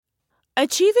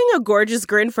Achieving a gorgeous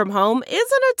grin from home isn't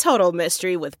a total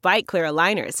mystery with Byte Clear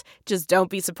aligners. Just don't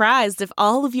be surprised if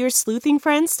all of your sleuthing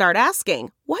friends start asking,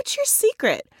 "What's your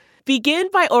secret?" Begin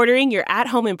by ordering your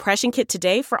at-home impression kit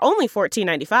today for only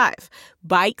 $14.95.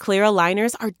 Byte Clear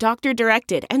aligners are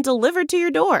doctor-directed and delivered to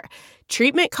your door.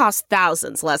 Treatment costs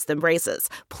thousands less than braces.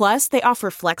 Plus, they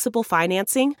offer flexible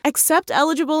financing, accept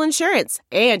eligible insurance,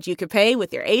 and you can pay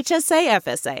with your HSA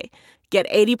FSA. Get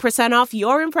 80% off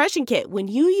your impression kit when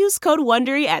you use code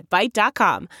WONDERY at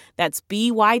Byte.com. That's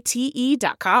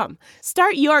BYTE.com.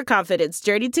 Start your confidence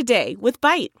journey today with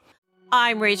Byte.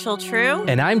 I'm Rachel True.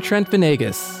 And I'm Trent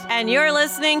Venegas. And you're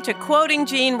listening to Quoting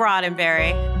Gene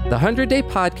Roddenberry, the 100-day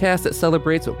podcast that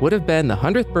celebrates what would have been the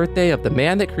 100th birthday of the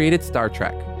man that created Star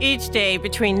Trek. Each day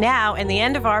between now and the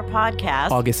end of our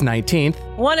podcast, August 19th,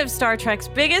 one of Star Trek's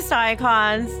biggest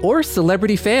icons, or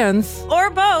celebrity fans, or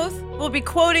both, will be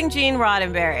quoting Gene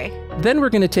Roddenberry. Then we're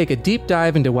going to take a deep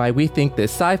dive into why we think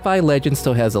this sci-fi legend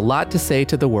still has a lot to say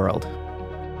to the world.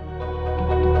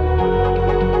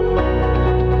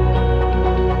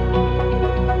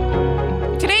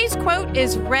 Today's quote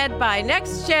is read by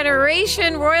Next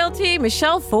Generation royalty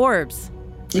Michelle Forbes.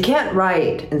 You can't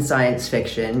write in science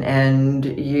fiction, and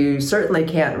you certainly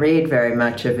can't read very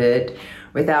much of it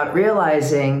without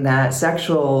realizing that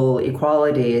sexual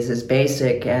equality is as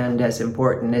basic and as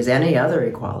important as any other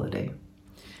equality.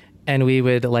 And we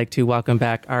would like to welcome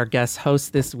back our guest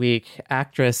host this week,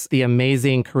 actress, the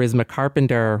amazing Charisma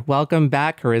Carpenter. Welcome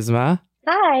back, Charisma.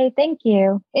 Hi, thank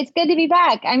you. It's good to be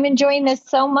back. I'm enjoying this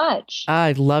so much.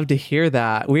 I'd love to hear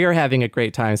that. We are having a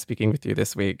great time speaking with you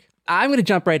this week. I'm going to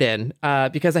jump right in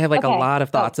because I have a lot of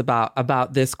thoughts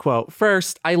about this quote.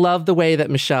 First, I love the way that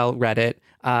Michelle read it.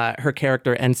 Her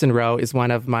character, Ensign Ro, is one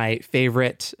of my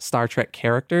favorite Star Trek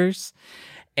characters.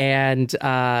 And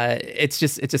it's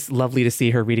just lovely to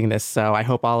see her reading this. So I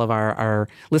hope all of our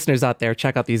listeners out there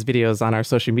check out these videos on our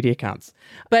social media accounts.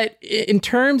 But in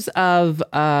terms of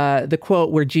the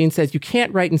quote where Gene says, you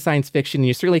can't write in science fiction, and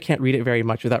you certainly can't read it very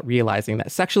much without realizing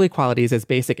that sexual equality is as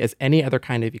basic as any other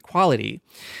kind of equality.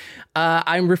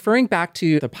 I'm referring back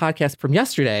to the podcast from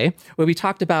yesterday where we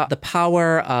talked about the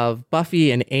power of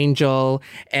Buffy and Angel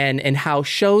and how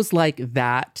shows like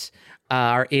that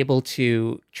are able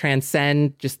to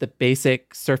transcend just the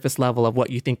basic surface level of what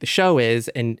you think the show is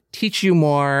and teach you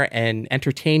more and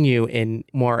entertain you in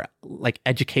more like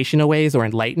educational ways or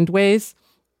enlightened ways.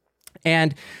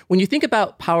 And when you think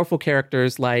about powerful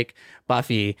characters like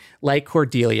Buffy, like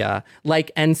Cordelia,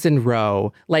 like Ensign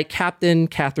Ro, like Captain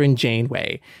Catherine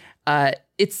Janeway,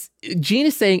 Gene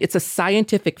is saying it's a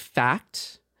scientific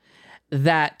fact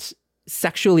that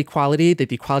sexual equality, that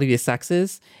the equality of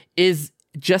sexes, is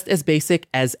just as basic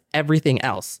as everything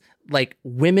else. Like,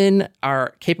 women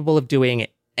are capable of doing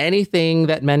anything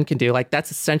that men can do. Like,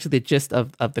 that's essentially the gist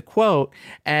of the quote.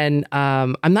 And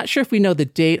I'm not sure if we know the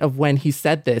date of when he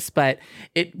said this, but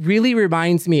it really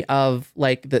reminds me of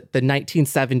like the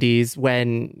 1970s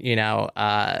when,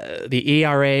 the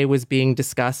ERA was being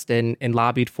discussed and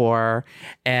lobbied for,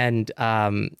 and,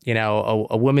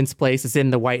 a woman's place is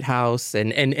in the White House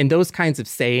and those kinds of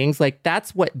sayings. Like,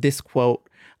 that's what this quote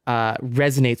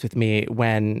resonates with me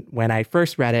when I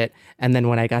first read it, and then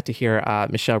when I got to hear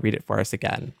Michelle read it for us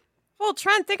again. Well,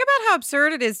 Trent, think about how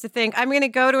absurd it is to think I'm going to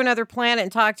go to another planet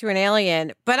and talk to an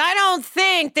alien, but I don't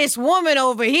think this woman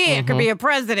over here could be a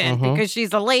president because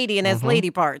she's a lady and has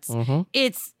lady parts.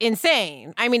 It's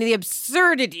insane. I mean, the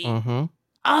absurdity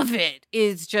of it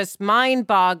is just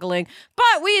mind-boggling.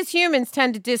 But we as humans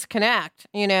tend to disconnect,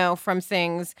 from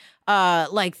things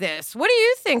like this. What do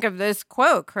you think of this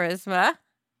quote, Charisma?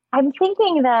 I'm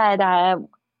thinking that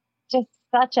just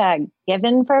such a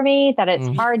given for me that it's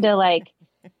hard to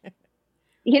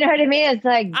you know what I mean? It's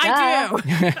like, I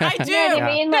do. You know what I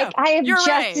mean? Like, I am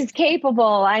just as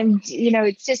capable.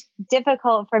 It's just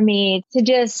difficult for me to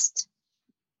just,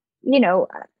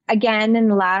 again, in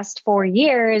the last 4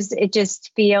 years, it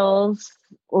just feels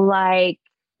like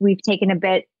we've taken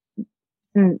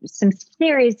some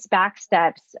serious back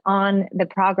steps on the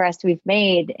progress we've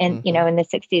made in the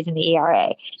 60s in the ERA.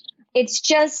 It's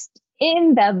just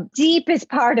in the deepest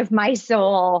part of my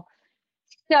soul,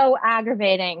 so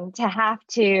aggravating to have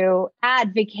to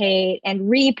advocate and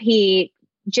repeat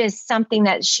just something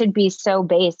that should be so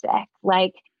basic.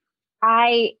 Like,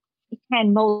 I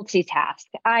can multitask.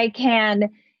 I can,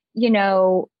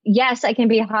 yes, I can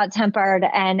be hot-tempered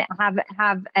and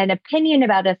have an opinion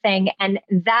about a thing. And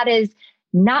that is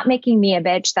not making me a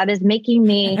bitch. That is making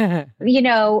me, an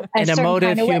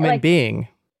emotive human being.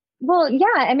 Well, yeah.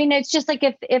 I mean, it's just like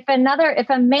if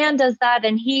a man does that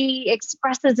and he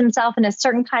expresses himself in a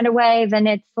certain kind of way, then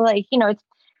it's like, it's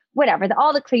whatever,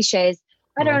 all the cliches.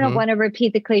 I don't want to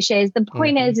repeat the cliches. The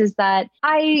point is that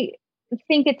I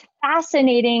think it's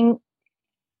fascinating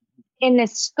in the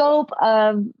scope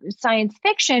of science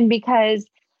fiction, because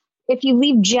if you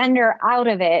leave gender out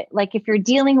of it, like if you're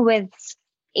dealing with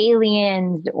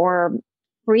aliens or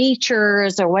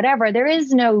creatures or whatever, there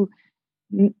is no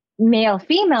male,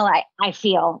 female. I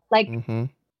feel like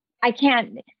I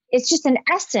can't, it's just an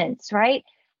essence, right?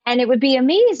 And it would be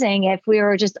amazing if we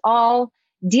were just all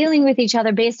dealing with each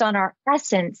other based on our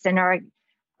essence and our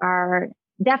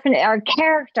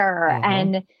character,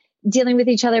 and dealing with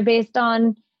each other based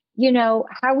on, you know,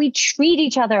 how we treat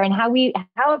each other and how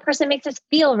a person makes us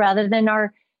feel, rather than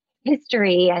our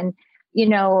history and, you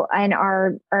know, and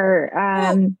our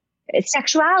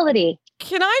sexuality.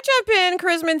 Can I jump in,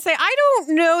 Charisma, and say, I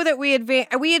don't know that we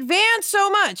advanced so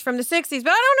much from the 60s,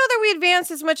 but I don't know that we advanced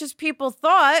as much as people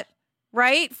thought,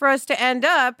 right? For us to end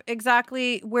up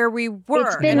exactly where we were.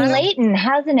 It's been latent,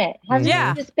 hasn't it? Hasn't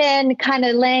it just been kind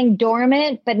of laying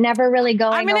dormant, but never really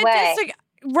going away?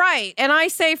 Right. And I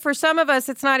say for some of us,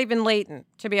 it's not even latent,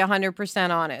 to be 100%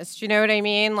 honest. You know what I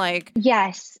mean? Like,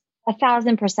 yes,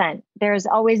 1,000%. There's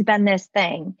always been this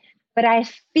thing. But I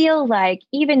feel like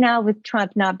even now with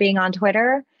Trump not being on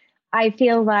Twitter, I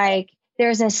feel like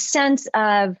there's a sense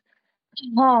of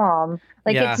calm.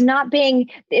 Like it's not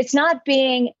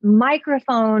being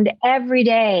microphoned every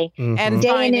day and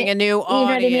finding a new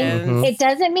audience. You know what I mean? It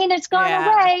doesn't mean it's gone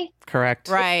away. Correct.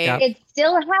 Right. Yep. It's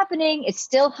still happening. It's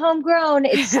still homegrown.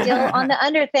 It's still on the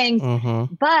under things,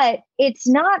 but it's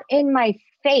not in my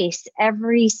face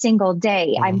every single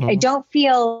day. I don't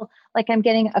feel like I'm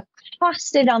getting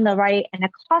accosted on the right and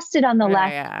accosted on the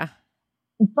left. Yeah.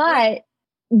 But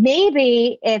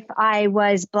maybe if I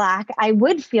was Black, I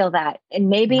would feel that. And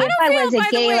maybe if I was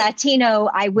a gay Latino,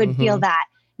 I would feel that.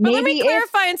 But let me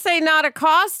clarify and say not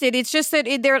accosted. It's just that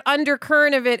their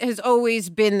undercurrent of it has always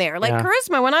been there. Like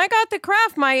Charisma, when I got the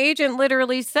craft, my agent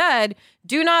literally said,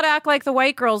 do not act like the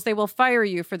white girls. They will fire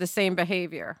you for the same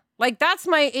behavior. Like, that's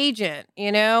my agent,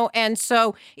 you know? And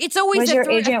so it's always... Was your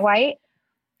agent white?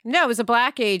 No, it was a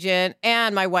Black agent,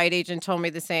 and my white agent told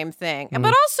me the same thing.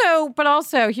 But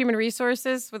also, Human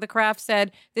Resources with the craft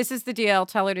said, this is the deal.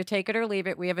 Tell her to take it or leave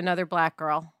it. We have another Black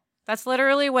girl. That's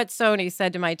literally what Sony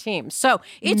said to my team. So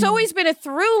it's always been a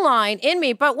through line in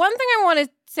me. But one thing I want to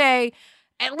say,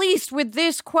 at least with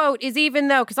this quote, is even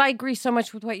though, because I agree so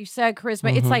much with what you said,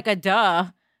 Charisma, it's like a duh.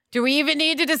 Do we even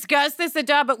need to discuss this? A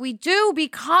duh, but we do,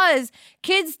 because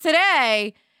kids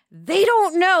today, they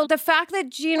don't know the fact that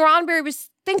Gene Roddenberry was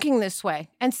thinking this way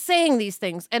and saying these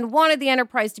things and wanted the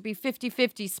Enterprise to be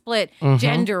 50-50 split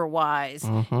gender-wise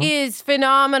is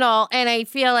phenomenal. And I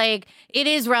feel like it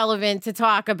is relevant to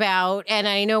talk about. And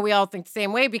I know we all think the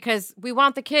same way, because we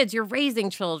want the kids. You're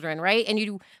raising children, right? And you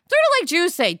sort of like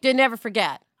Jews say, never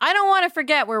forget. I don't want to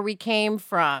forget where we came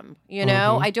from, you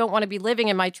know? I don't want to be living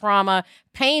in my trauma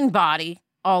pain body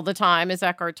all the time, as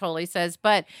Eckhart Tolle says.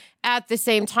 But at the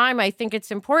same time, I think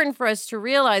it's important for us to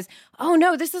realize, oh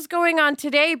no, this is going on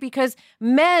today because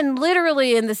men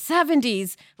literally in the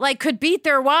 70s, like, could beat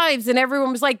their wives and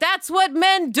everyone was like, that's what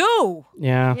men do.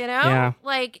 Yeah. You know? Yeah.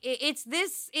 Like, it's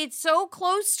so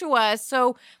close to us.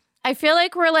 So I feel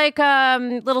like we're like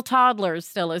little toddlers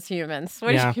still as humans.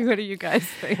 What do you guys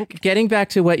think? Getting back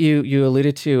to what you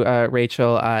alluded to,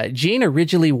 Rachel, Gene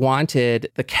originally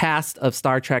wanted the cast of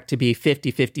Star Trek to be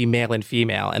 50-50 male and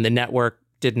female, and the network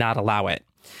did not allow it.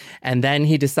 And then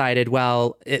he decided,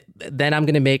 then I'm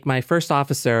going to make my first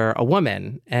officer a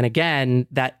woman. And again,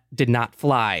 that did not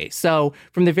fly. So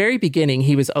from the very beginning,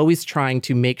 he was always trying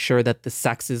to make sure that the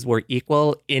sexes were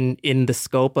equal in the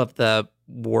scope of the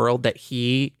world that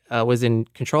he was in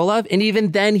control of. And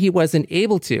even then he wasn't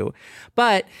able to,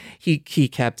 but he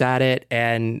kept at it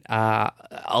and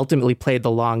ultimately played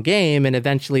the long game. And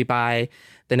eventually by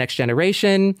the Next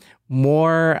Generation,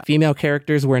 more female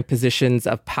characters were in positions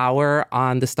of power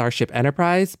on the Starship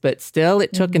Enterprise, but still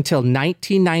it took until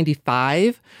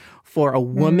 1995 for a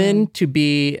woman to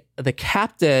be the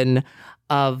captain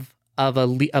of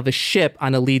a ship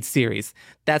on a lead series.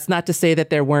 That's not to say that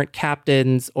there weren't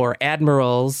captains or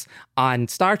admirals on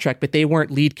Star Trek, but they weren't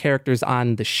lead characters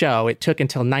on the show. It took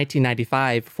until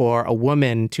 1995 for a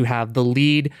woman to have the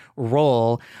lead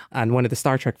role on one of the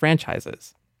Star Trek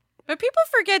franchises. But people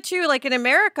forget, too, like in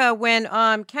America, when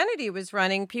Kennedy was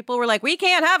running, people were like, we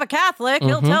can't have a Catholic.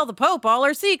 He'll tell the Pope all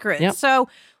our secrets. Yep. So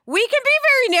we can be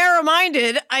very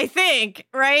narrow-minded, I think,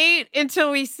 right?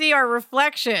 Until we see our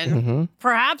reflection,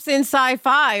 perhaps in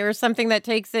sci-fi or something that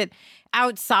takes it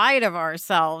outside of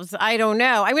ourselves. I don't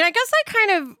know. I mean, I guess I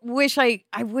kind of wish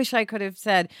I could have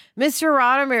said, Mr.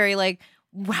 Roddenberry, like,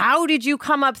 how did you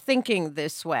come up thinking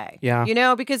this way? Yeah. You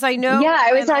know, because I know. Yeah,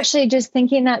 I was actually just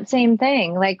thinking that same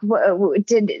thing. Like, who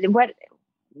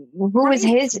was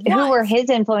his, who were his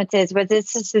influences? Was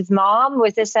this just his mom?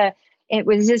 Was this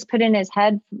put in his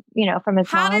head, you know, from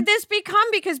his mom? How did this become?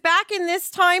 Because back in this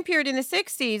time period in the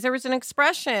 60s, there was an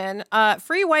expression,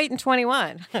 free, white, and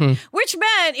 21, which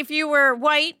meant if you were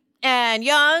white and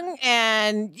young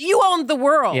and you owned the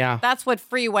world. Yeah. That's what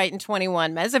free, white, and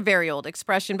 21 meant. It's a very old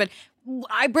expression, but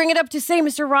I bring it up to say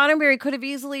Mr. Roddenberry could have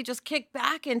easily just kicked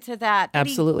back into that. But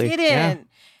Absolutely. He didn't. Yeah.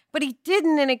 But he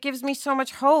didn't, and it gives me so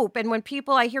much hope. And when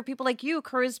I hear people like you,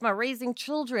 Charisma, raising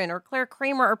children, or Claire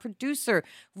Kramer, our producer,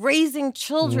 raising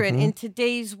children in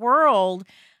today's world,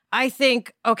 I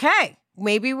think, okay,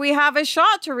 maybe we have a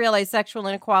shot to realize sexual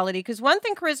inequality. Because one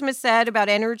thing Charisma said about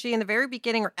energy in the very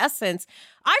beginning, or essence,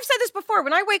 I've said this before,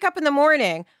 when I wake up in the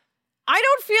morning, I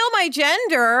don't feel my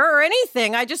gender or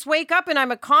anything. I just wake up and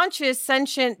I'm a conscious,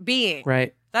 sentient being.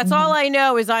 Right. That's all I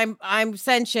know is I'm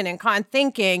sentient and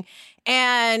thinking.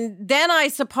 And then I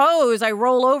suppose I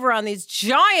roll over on these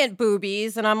giant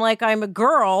boobies and I'm like, I'm a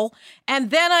girl.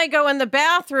 And then I go in the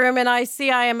bathroom and I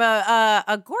see I am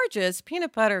a gorgeous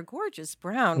peanut butter, gorgeous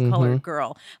brown colored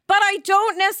girl. But I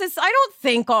don't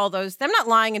think all those. I'm not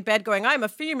lying in bed going, I'm a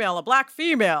female, a black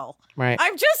female. Right.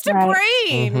 I'm just a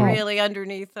brain really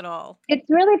underneath it all. It's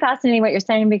really fascinating what you're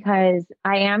saying, because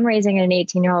I am raising an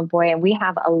 18-year-old boy and we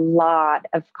have a lot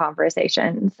of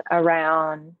conversations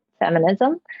around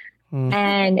feminism.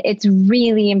 And it's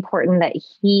really important that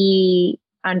he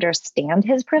understand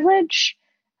his privilege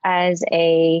as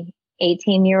a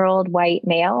 18-year-old white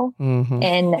male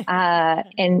in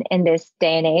this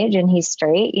day and age. And he's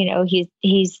straight, you know,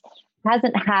 he's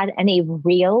hasn't had any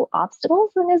real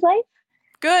obstacles in his life.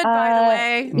 Good, by the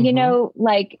way. You know,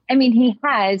 like, I mean, he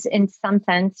has in some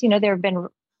sense, you know, there have been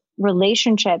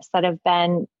relationships that have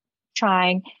been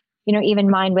trying, you know, even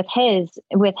mine with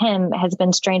him has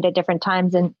been strained at different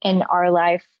times in our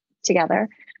life together.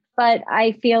 But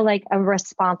I feel like a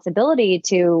responsibility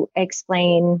to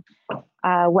explain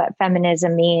what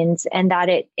feminism means, and that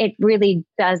it really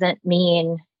doesn't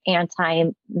mean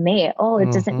anti-male.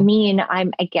 It doesn't mean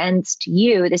I'm against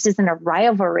you. This isn't a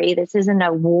rivalry. This isn't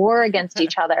a war against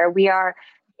each other.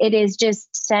 It is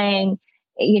just saying,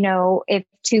 you know, if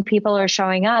two people are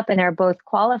showing up and they're both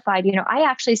qualified, you know, I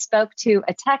actually spoke to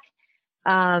a tech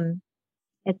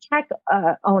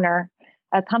owner,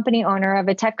 a company owner of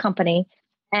a tech company.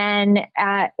 And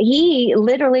he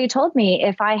literally told me,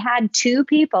 if I had two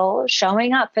people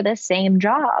showing up for the same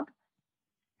job,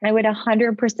 I would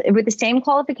 100%, with the same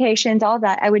qualifications, all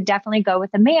that, I would definitely go with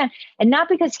a man. And not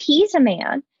because he's a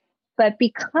man, but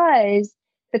because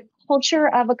the culture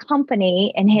of a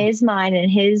company in his mind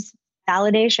and his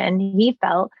validation, he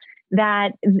felt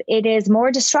that it is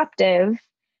more disruptive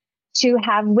to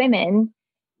have women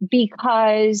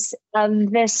because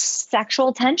of this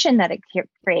sexual tension that it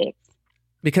creates.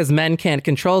 Because men can't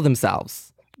control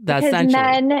themselves. That's because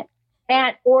men,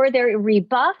 or they're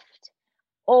rebuffed,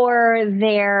 or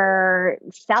they're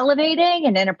salivating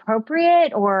and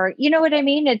inappropriate, or you know what I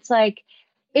mean? It's like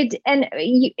it. And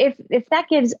if that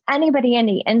gives anybody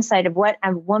any insight of what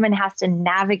a woman has to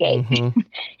navigate,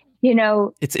 you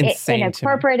know, it's insane in a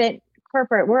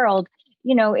corporate world.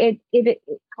 You know, it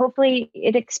hopefully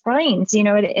it explains. You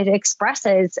know, it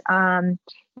expresses. You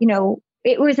know,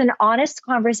 it was an honest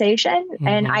conversation,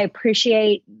 and I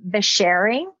appreciate the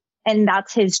sharing. And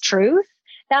that's his truth.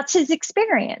 That's his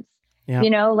experience. Yeah.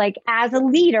 You know, like as a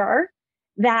leader,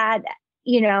 that,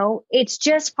 you know, it's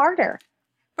just harder.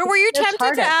 But were you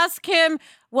tempted to ask him,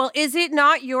 well, is it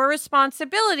not your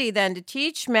responsibility then to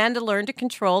teach men to learn to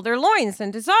control their loins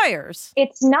and desires?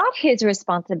 It's not his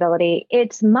responsibility.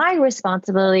 It's my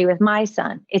responsibility with my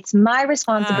son. It's my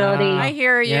responsibility. I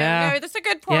hear you. Yeah. No, that's a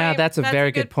good point. Yeah, that's a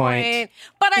very good point.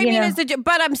 But I mean,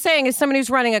 but I'm saying as someone who's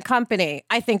running a company,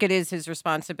 I think it is his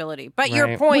responsibility. But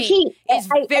your point is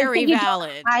very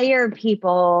valid. I hire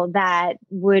people that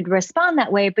would respond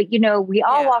that way, but you know, we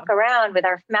all walk around with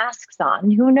our masks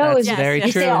on. Who knows? That's very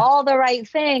true. Say all the right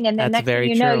thing. And then next thing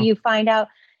you know, you find out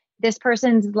this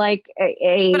person's like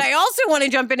a. But I also want to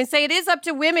jump in and say it is up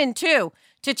to women too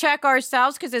to check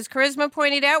ourselves, because as Charisma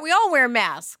pointed out, we all wear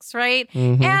masks, right?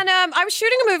 And I was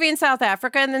shooting a movie in South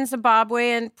Africa, and then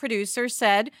Zimbabwean producer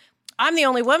said, I'm the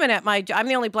only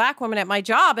black woman at my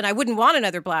job, and I wouldn't want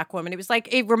another black woman. It was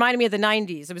like, it reminded me of the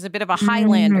 90s. It was a bit of a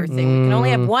Highlander thing. We can only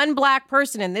have one black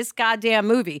person in this goddamn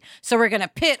movie. So we're going to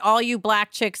pit all you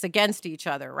black chicks against each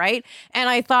other, right? And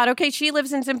I thought, okay, she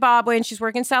lives in Zimbabwe and she's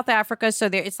working in South Africa. So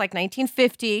it's like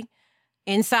 1950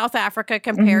 in South Africa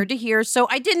compared to here. So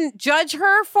I didn't judge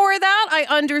her for that. I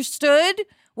understood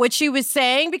what she was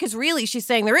saying, because really she's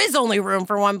saying there is only room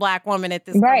for one black woman at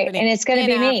this right. company. And it's going to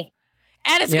be me.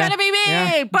 And it's going to be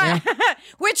me. But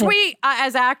which we,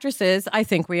 as actresses, I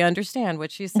think we understand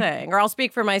what she's saying. Or I'll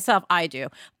speak for myself. I do.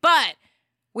 But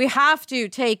we have to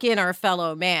take in our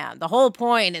fellow man. The whole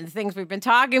point and the things we've been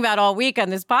talking about all week on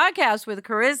this podcast with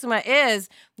Charisma is,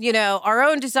 our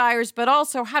own desires, but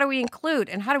also how do we include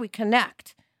and how do we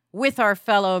connect with our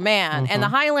fellow man? And the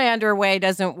Highlander way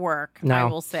doesn't work, I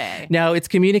will say. No, it's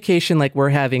communication like we're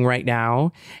having right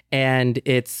now. And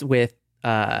it's with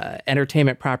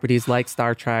entertainment properties like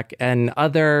Star Trek and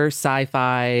other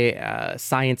sci-fi,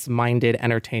 science-minded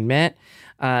entertainment.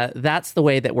 That's the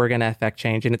way that we're going to affect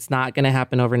change, and it's not going to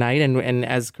happen overnight. And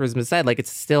as Charisma said, like,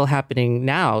 it's still happening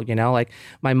now. Like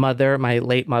my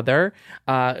late mother,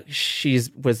 she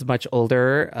was much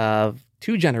older,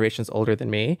 2 generations older than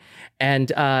me,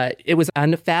 and it was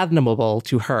unfathomable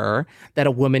to her that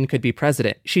a woman could be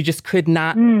president. She just could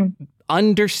not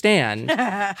understand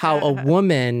how a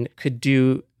woman could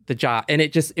do the job. And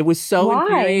it was so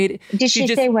infuriating. Did she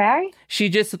say why? She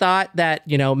just thought that,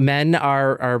 men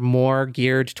are more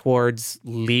geared towards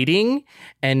leading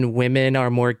and women are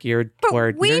more geared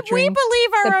toward nurturing. We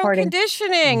believe our Supporting. own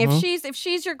conditioning. If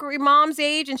she's your mom's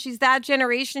age and she's that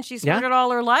generation, she's heard it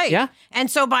all her life. Yeah. And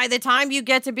so by the time you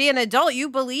get to be an adult, you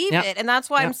believe it. And that's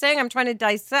why I'm saying I'm trying to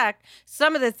dissect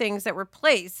some of the things that were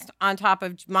placed on top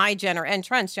of my and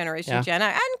Trent's generation, Gen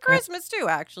X, and Christmas too,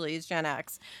 actually, is Gen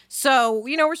X. So,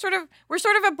 we're sort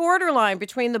of a borderline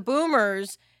between the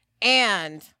boomers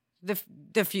and the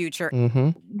future.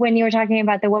 When you were talking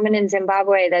about the woman in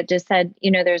Zimbabwe that just said,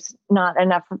 there's not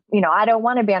enough, I don't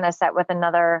want to be on a set with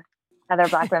another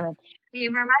black woman. It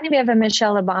reminded me of a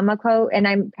Michelle Obama quote, and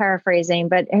I'm paraphrasing,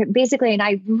 but basically, and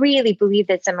I really believe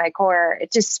this in my core,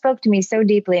 it just spoke to me so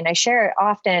deeply, and I share it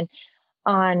often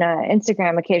on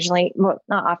Instagram occasionally. Well,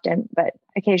 not often, but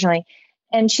occasionally.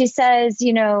 And she says,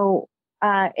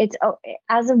 it's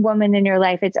as a woman in your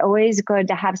life, it's always good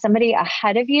to have somebody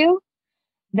ahead of you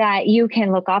that you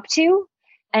can look up to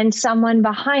and someone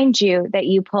behind you that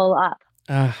you pull up,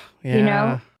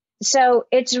 So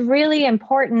it's really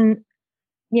important,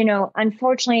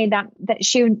 unfortunately that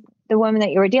the woman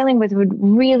that you were dealing with would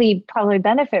really probably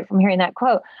benefit from hearing that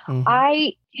quote.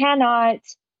 I cannot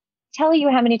tell you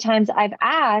how many times I've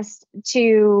asked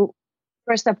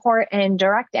for support in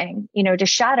directing, to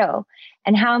shadow,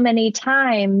 and how many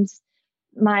times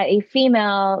my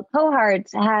female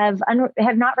cohorts have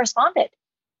not responded,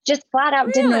 just flat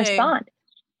out didn't respond.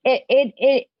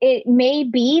 It may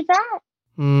be that,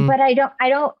 but I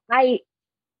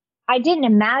didn't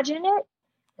imagine it,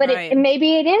 but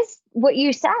maybe it is what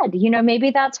you said, maybe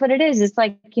that's what it is. It's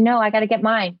like, I got to get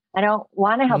mine. I don't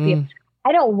want to help you.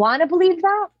 I don't want to believe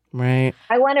that. Right.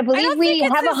 I want to believe we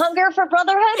have a hunger for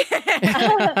brotherhood.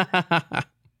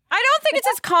 I don't think it's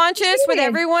as conscious with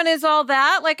everyone as all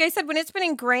that. Like I said, when it's been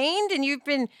ingrained and you've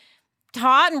been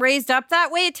taught and raised up that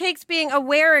way, it takes being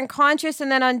aware and conscious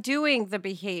and then undoing the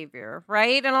behavior,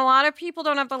 right? And a lot of people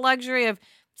don't have the luxury of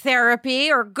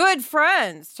therapy or good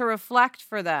friends to reflect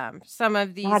for them some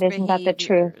of these behaviors. Isn't that the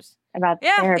truth about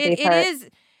therapy? It is.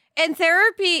 And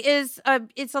therapy is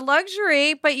it's a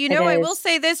luxury, but I will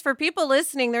say this for people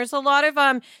listening, there's a lot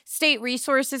of state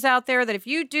resources out there that if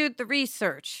you do the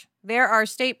research, there are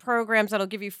state programs that'll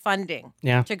give you funding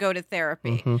to go to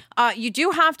therapy. You do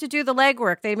have to do the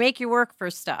legwork. They make you work for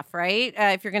stuff, right?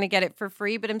 If you're going to get it for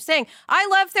free. But I'm saying I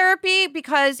love therapy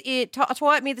because it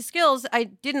taught me the skills I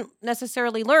didn't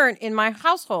necessarily learn in my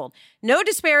household. No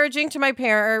disparaging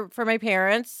to for my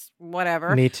parents,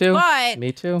 whatever. Me too. But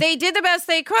me too. They did the best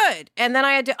they could. And then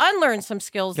I had to unlearn some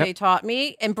skills they taught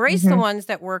me, embrace the ones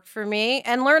that worked for me,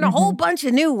 and learn a whole bunch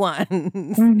of new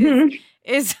ones.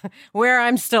 Is where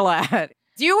I'm still at.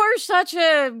 You are such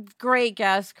a great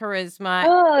guest, Charisma.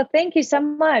 Oh, thank you so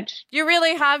much. You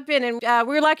really have been. And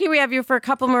we're lucky we have you for a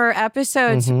couple more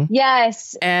episodes.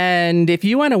 Yes. And if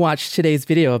you want to watch today's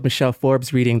video of Michelle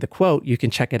Forbes reading the quote, you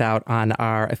can check it out on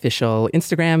our official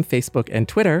Instagram, Facebook, and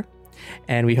Twitter.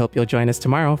 And we hope you'll join us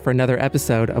tomorrow for another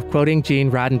episode of Quoting Gene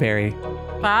Roddenberry.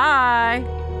 Bye.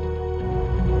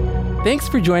 Thanks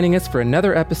for joining us for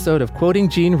another episode of Quoting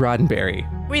Gene Roddenberry.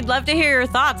 We'd love to hear your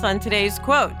thoughts on today's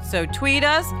quote. So tweet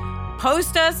us,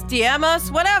 post us, DM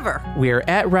us, whatever. We're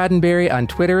at Roddenberry on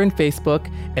Twitter and Facebook,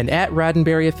 and at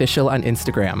Roddenberry Official on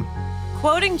Instagram.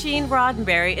 Quoting Gene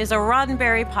Roddenberry is a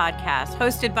Roddenberry podcast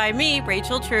hosted by me,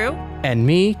 Rachel True. And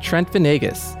me, Trent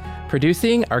Venegas.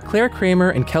 Producing are Claire Kramer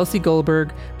and Kelsey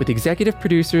Goldberg, with executive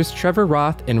producers Trevor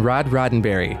Roth and Rod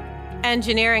Roddenberry.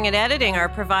 Engineering and editing are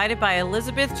provided by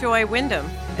Elizabeth Joy Wyndham.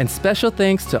 And special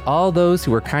thanks to all those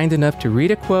who were kind enough to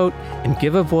read a quote and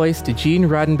give a voice to Gene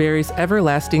Roddenberry's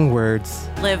everlasting words.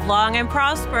 Live long and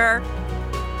prosper.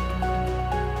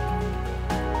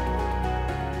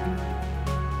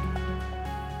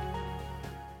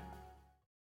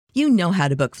 You know how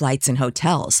to book flights and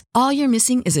hotels. All you're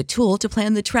missing is a tool to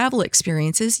plan the travel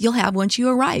experiences you'll have once you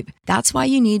arrive. That's why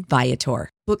you need Viator.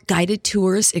 Book guided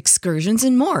tours, excursions,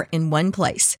 and more in one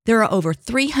place. There are over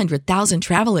 300,000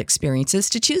 travel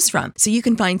experiences to choose from, so you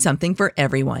can find something for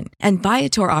everyone. And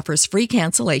Viator offers free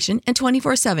cancellation and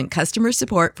 24/7 customer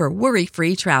support for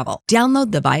worry-free travel.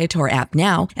 Download the Viator app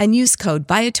now and use code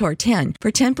Viator10 for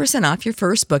 10% off your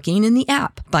first booking in the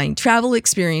app. Find travel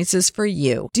experiences for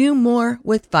you. Do more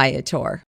with Viator.